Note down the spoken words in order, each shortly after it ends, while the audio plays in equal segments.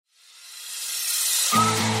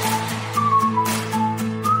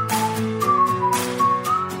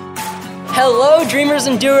Hello, Dreamers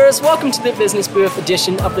and Doers. Welcome to the Business Booth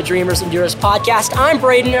edition of the Dreamers and Doers podcast. I'm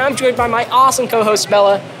Braden, and I'm joined by my awesome co-host,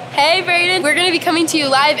 Bella. Hey, Braden. We're going to be coming to you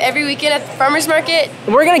live every weekend at the Farmers Market.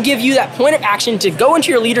 And we're going to give you that point of action to go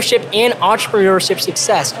into your leadership and entrepreneurship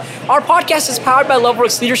success. Our podcast is powered by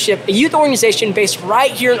Loveworks Leadership, a youth organization based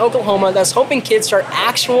right here in Oklahoma that's helping kids start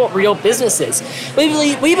actual, real businesses.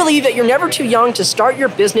 We believe that you're never too young to start your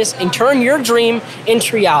business and turn your dream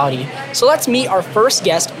into reality. So let's meet our first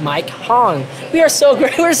guest, Mike Hong. We're so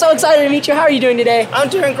excited to meet you. How are you doing today? I'm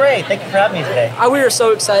doing great. Thank you for having me today. We are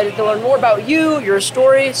so excited to learn more about you, your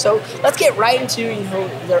story. So let's get right into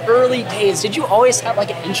the early days. Did you always have like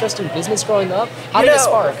an interest in business growing up? How did it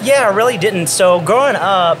spark? Yeah, I really didn't. So growing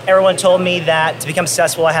up, everyone told me that to become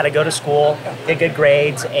successful, I had to go to school, get good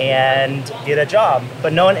grades, and get a job.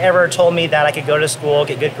 But no one ever told me that I could go to school,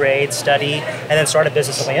 get good grades, study, and then start a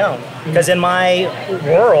business of my own. Because in my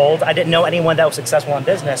world, I didn't know anyone that was successful in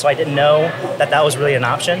business, so I didn't know that was really an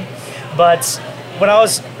option. But when I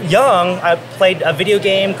was young, I played a video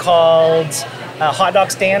game called Hot Dog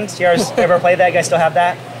Stand. You ever play that? You guys still have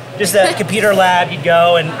that? Just a computer lab, you'd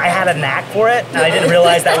go, and I had a knack for it, and I didn't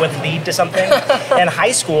realize that would lead to something. In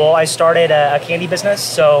high school, I started a candy business.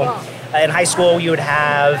 So in high school, you would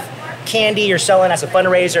have candy you're selling as a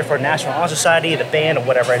fundraiser for National Honor Society, the band, or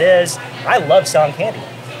whatever it is. I love selling candy.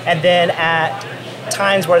 And then at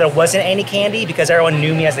times where there wasn't any candy, because everyone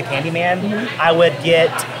knew me as the candy man, I would get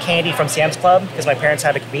candy from Sam's Club because my parents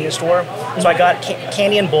had a convenience store. So I got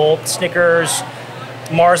candy in bulk, Snickers,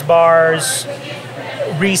 Mars bars,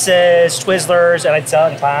 Reese's, Twizzlers, and I'd sell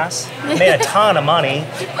it in class. I made a ton of money.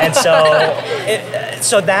 And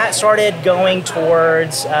so that started going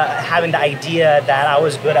towards having the idea that I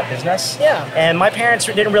was good at business. Yeah. And my parents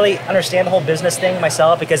didn't really understand the whole business thing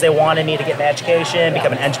myself because they wanted me to get an education,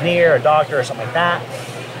 become an engineer, a doctor, or something like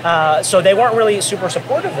that. So they weren't really super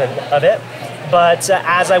supportive of it. But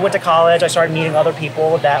as I went to college, I started meeting other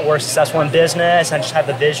people that were successful in business. I just had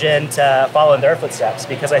the vision to follow in their footsteps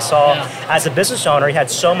because I saw, as a business owner,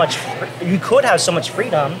 you could have so much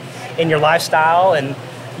freedom in your lifestyle, and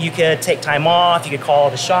you could take time off, you could call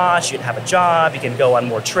the shots, you could have a job, you can go on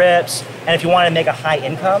more trips. And if you wanted to make a high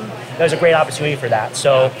income, there's a great opportunity for that.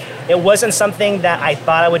 So it wasn't something that I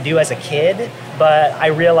thought I would do as a kid, but I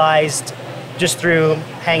realized just through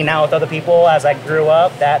hanging out with other people as I grew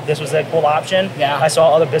up that this was a cool option. Yeah. I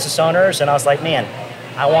saw other business owners and I was like, man,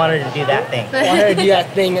 I wanted to do that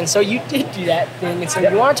thing. And so you did do that thing. And so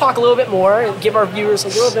you want to talk a little bit more and give our viewers a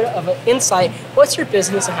little bit of an insight. What's your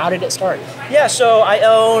business and how did it start? Yeah, so I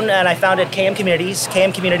own and I founded KM Communities.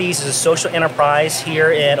 KM Communities is a social enterprise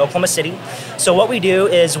here in Oklahoma City. So what we do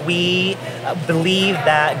is we believe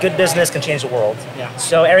that good business can change the world. Yeah.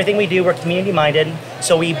 So everything we do, we're community minded.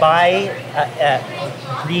 So we buy,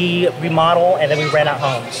 remodel, and then we rent out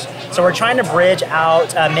homes. So we're trying to bridge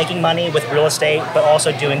out making money with real estate, but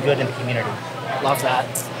also doing good in the community. Love that.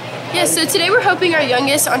 Yeah, so today we're hoping our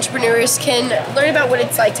youngest entrepreneurs can learn about what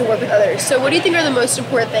it's like to work with others. So what do you think are the most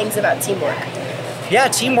important things about teamwork? Yeah,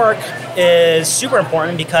 teamwork is super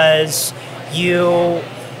important because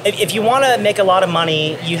if you want to make a lot of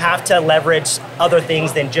money, you have to leverage other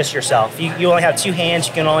things than just yourself. You only have two hands,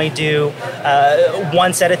 you can only do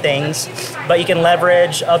one set of things, but you can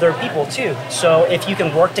leverage other people too. So if you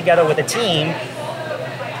can work together with a team,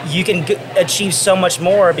 you can achieve so much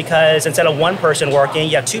more because instead of one person working,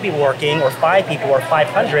 you have two people working, or 5 people, or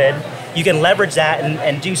 500. You can leverage that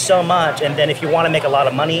and do so much. And then if you want to make a lot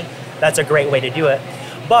of money, that's a great way to do it.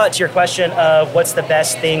 But to your question of what's the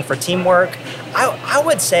best thing for teamwork, I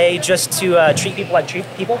would say just to treat people like treat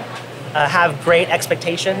people. Have great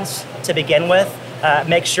expectations to begin with.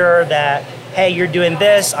 Make sure that, hey, you're doing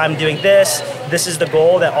this, I'm doing this. This is the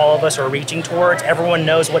goal that all of us are reaching towards. Everyone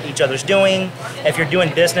knows what each other's doing. If you're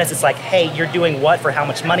doing business, it's like, hey, you're doing what for how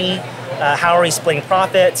much money? How are we splitting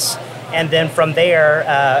profits? And then from there,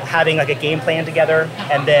 having like a game plan together,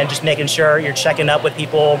 and then just making sure you're checking up with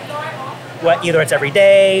people, either it's every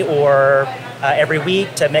day or every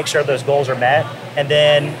week to make sure those goals are met. And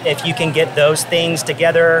then if you can get those things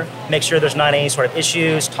together, make sure there's not any sort of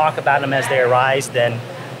issues, talk about them as they arise, then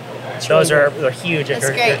those are huge if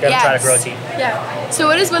you're going to try to grow a team. Yeah. So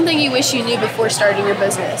what is one thing you wish you knew before starting your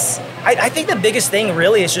business? I think the biggest thing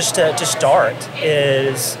really is just to start,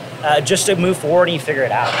 is just to move forward and you figure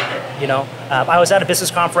it out. I was at a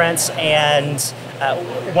business conference and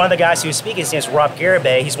one of the guys who was speaking, his name is Rob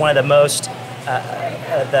Garibay. He's one of the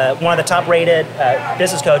top-rated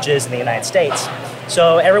business coaches in the United States.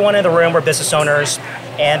 So everyone in the room were business owners,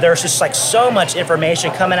 and there's just like so much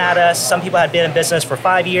information coming at us. Some people had been in business for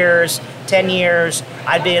 5 years, 10 years.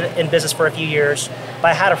 I'd been in business for a few years.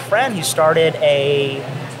 But I had a friend who started a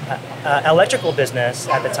electrical business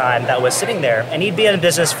at the time that was sitting there, and he'd been in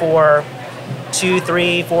business for 2,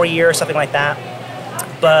 3, 4 years, something like that.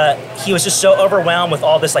 But he was just so overwhelmed with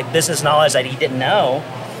all this like business knowledge that he didn't know,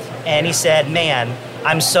 and he said, "Man,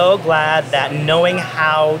 I'm so glad that knowing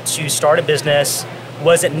how to start a business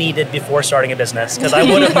wasn't needed before starting a business, because I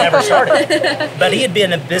would have never started." But he had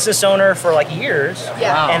been a business owner for like years,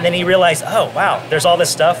 Yeah. and then he realized, oh wow, there's all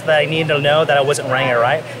this stuff that I needed to know that I wasn't running it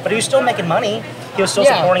right. But he was still making money. He was still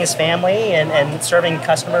Yeah. supporting his family and serving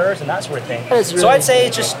customers and that sort of thing. That is So really I'd say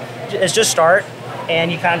it's just start,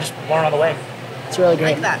 and you kind of just learn on the way. It's really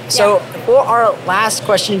great. Like that, So for our last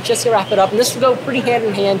question, just to wrap it up, and this will go pretty hand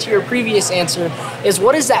in hand to your previous answer, is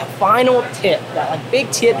what is that final tip, that like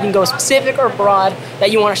big tip, you can go specific or broad,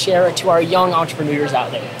 that you want to share to our young entrepreneurs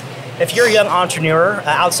out there? If you're a young entrepreneur,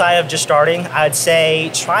 outside of just starting, I'd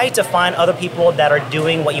say try to find other people that are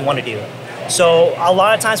doing what you want to do. So a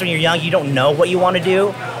lot of times when you're young, you don't know what you want to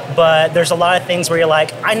do, but there's a lot of things where you're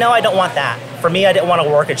like, I know I don't want that. For me, I didn't want to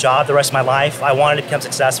work a job the rest of my life. I wanted to become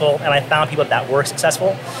successful, and I found people that were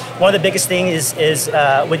successful. One of the biggest things is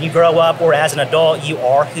when you grow up or as an adult, you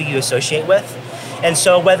are who you associate with. And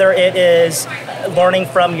so whether it is learning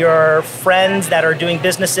from your friends that are doing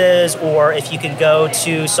businesses, or if you can go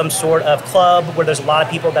to some sort of club where there's a lot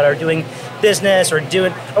of people that are doing business or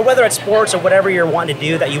whether it's sports or whatever you're wanting to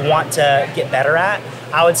do that you want to get better at,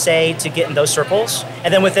 I would say to get in those circles.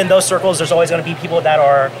 And then within those circles, there's always going to be people that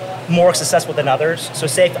are more successful than others. So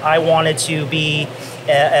say if I wanted to be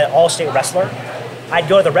an all-state wrestler, I'd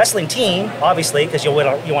go to the wrestling team, obviously, because you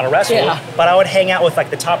want to wrestle, Yeah. but I would hang out with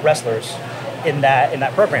like the top wrestlers in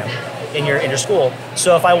that program in your school.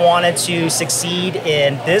 So if I wanted to succeed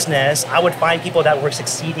in business, I would find people that were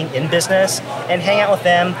succeeding in business and hang out with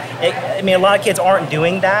them. I mean, a lot of kids aren't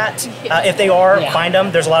doing that. If they are, Yeah. find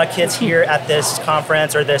them. There's a lot of kids here at this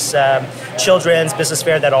conference or this children's business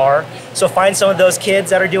fair that are. So find some of those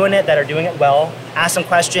kids that are doing it well. Ask them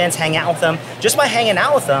questions, hang out with them. Just by hanging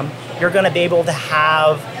out with them, you're going to be able to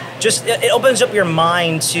have it opens up your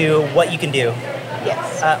mind to what you can do.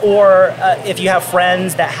 Yes. Or if you have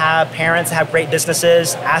friends that have parents that have great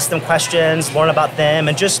businesses, ask them questions, learn about them,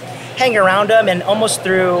 and just hang around them. And almost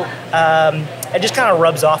through, it just kind of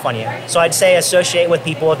rubs off on you. So I'd say associate with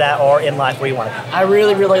people that are in life where you want to be. I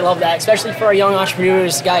really, really love that, especially for our young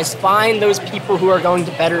entrepreneurs. Guys, find those people who are going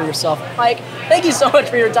to better yourself. Mike, thank you so much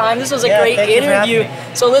for your time. This was a great thank you for having interview.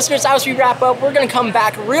 me. So listeners, as we wrap up, we're going to come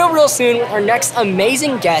back real soon with our next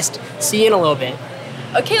amazing guest. See you in a little bit.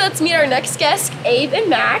 Okay, let's meet our next guests, Abe and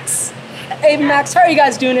Max. Hey, Max, how are you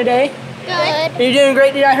guys doing today? Good. Are you doing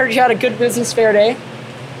great today? I heard you had a good business fair day.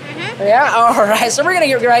 Yeah, all right. So we're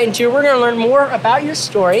going to get right into it. We're going to learn more about your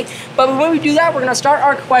story. But when we do that, we're going to start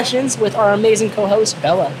our questions with our amazing co-host,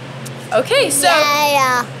 Bella. Okay, so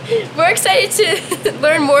Yeah. we're excited to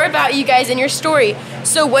learn more about you guys and your story.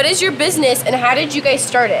 So what is your business and how did you guys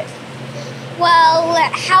start it? Well,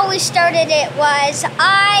 how we started it was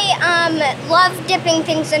I love dipping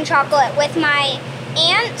things in chocolate with my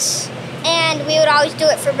aunts, and we would always do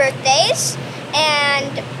it for birthdays.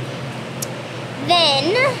 And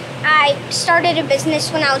then I started a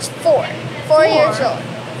business when I was four years old.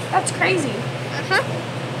 That's crazy. Uh-huh.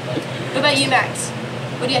 What about you, Max?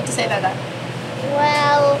 What do you have to say about that?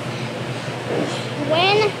 Well,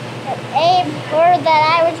 when Abe heard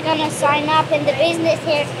that I was going to sign up in the business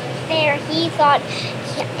fair, he thought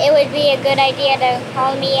it would be a good idea to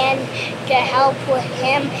call me in to help with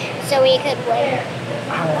him so he could win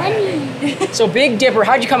money. So Big Dipper,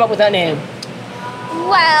 how'd you come up with that name?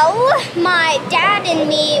 Well, my dad and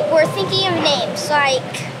me were thinking of names like,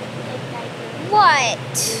 what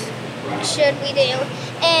should we do?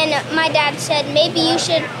 And my dad said, maybe you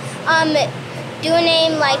should do a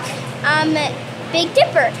name like Big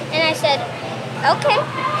Dipper. And I said, okay.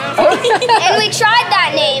 And we tried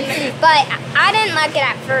that name, but I didn't like it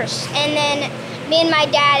at first. And then me and my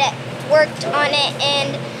dad worked on it,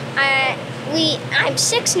 and I'm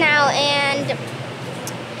 6 now, and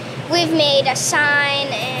we've made a sign,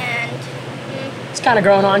 and It's kind of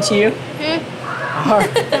growing on to you. hmm.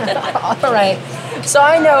 All right. So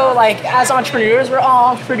I know, like, as entrepreneurs, we're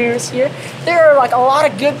all entrepreneurs here. There are, like, a lot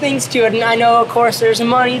of good things to it. And I know, of course, there's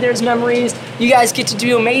money, there's memories. You guys get to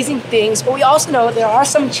do amazing things. But we also know there are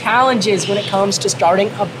some challenges when it comes to starting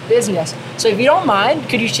a business. So if you don't mind,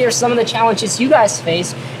 could you share some of the challenges you guys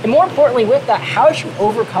face? And more importantly with that, how did you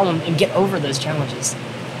overcome them and get over those challenges?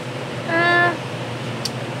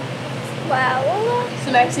 Well,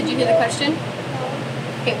 So Max, did you hear the question?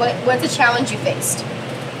 Okay, what's a challenge you faced?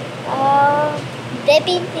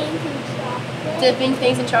 dipping things in chocolate. Dipping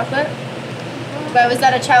things in chocolate? Why was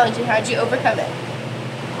that a challenge and how did you overcome it?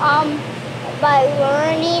 by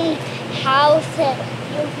learning how to,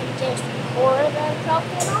 you can just pour the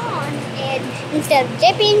chocolate on, and instead of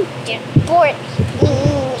dipping, just pour it.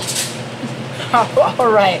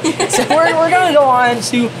 All right. So we're going to go on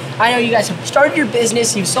to, I know you guys have started your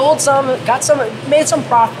business, you've sold some, made some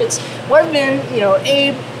profits. What have been,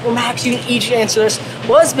 Abe or Max, you can each answer this.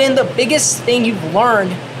 What has been the biggest thing you've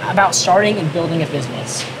learned about starting and building a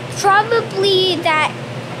business? Probably that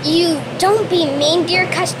you don't be mean to your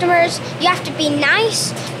customers. You have to be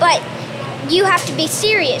nice, but you have to be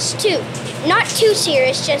serious too. Not too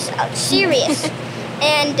serious, just serious.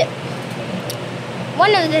 And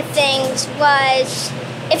one of the things was,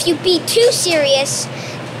 if you be too serious,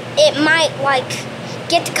 it might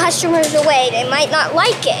get the customers away. They might not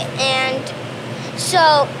like it. And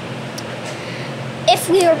so if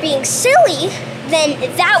we were being silly, then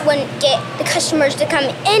that wouldn't get the customers to come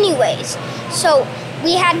anyways. So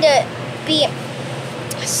we had to be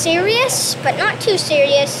serious, but not too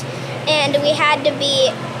serious. And we had to be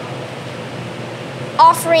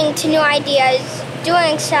offering to new ideas,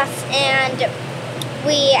 doing stuff, and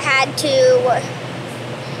we had to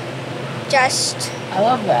just... I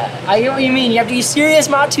love that. I get what you mean. You have to be serious,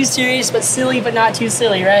 not too serious, but silly, but not too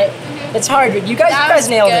silly, right? Mm-hmm. It's hard, but you guys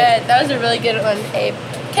nailed it. That was a really good one, Abe.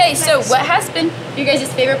 Okay, so what has been your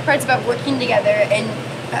guys' favorite parts about working together and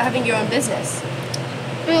having your own business?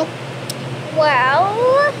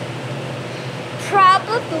 Well,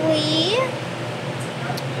 probably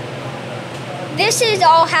this is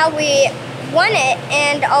all how we won it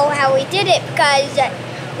and all how we did it, because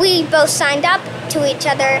we both signed up to each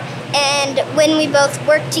other, and when we both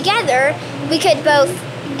worked together, we both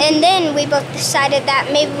decided that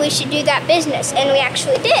maybe we should do that business, and we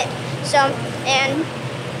actually did. So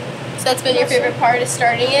that's been your favorite part of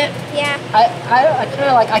starting it? Yeah. I kind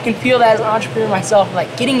of I can feel that as an entrepreneur myself,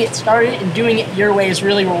 getting it started and doing it your way is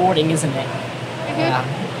really rewarding, isn't it? Mm-hmm. Yeah.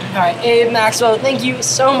 All right, Abe, Maxwell, thank you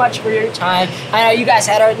so much for your time. I know you guys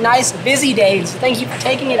had a nice, busy day, so thank you for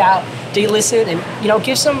taking it out to listen and,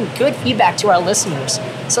 give some good feedback to our listeners.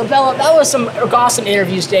 So, Bella, that was some awesome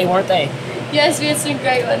interviews today, weren't they? Yes, we had some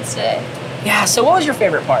great ones today. Yeah, so what was your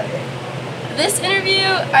favorite part? This interview,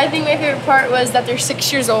 I think my favorite part was that they're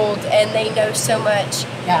 6 years old and they know so much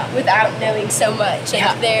without knowing so much.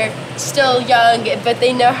 And they're still young, but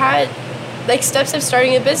they know how, steps of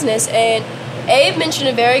starting a business. And Abe mentioned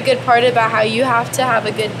a very good part about how you have to have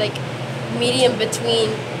a good medium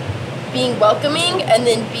between being welcoming and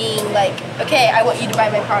then being okay, I want you to buy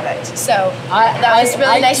my product. So that was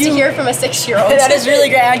really nice to hear from a 6-year-old. That is really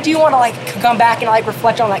great. I do want to come back and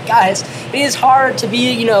reflect on that, guys. It is hard to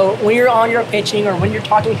be, when you're on your pitching or when you're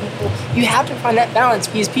talking to people, you have to find that balance,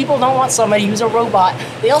 because people don't want somebody who's a robot.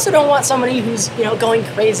 They also don't want somebody who's, going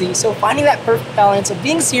crazy. So finding that perfect balance of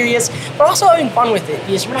being serious, but also having fun with it,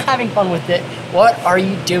 because if you're not having fun with it, what are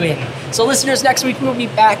you doing? So listeners, next week we'll be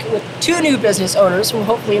back with 2 new business owners who will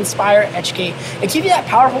hopefully inspire, educate, and give you that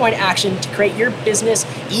powerful point action to create your business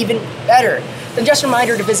even better. Then just a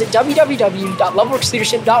reminder to visit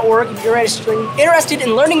www.loveworksleadership.org if you're interested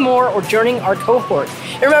in learning more or joining our cohort.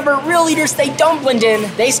 And remember, real leaders, they don't blend in,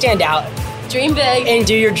 they stand out. Dream big. And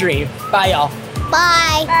do your dream. Bye, y'all.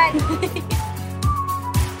 Bye. Bye.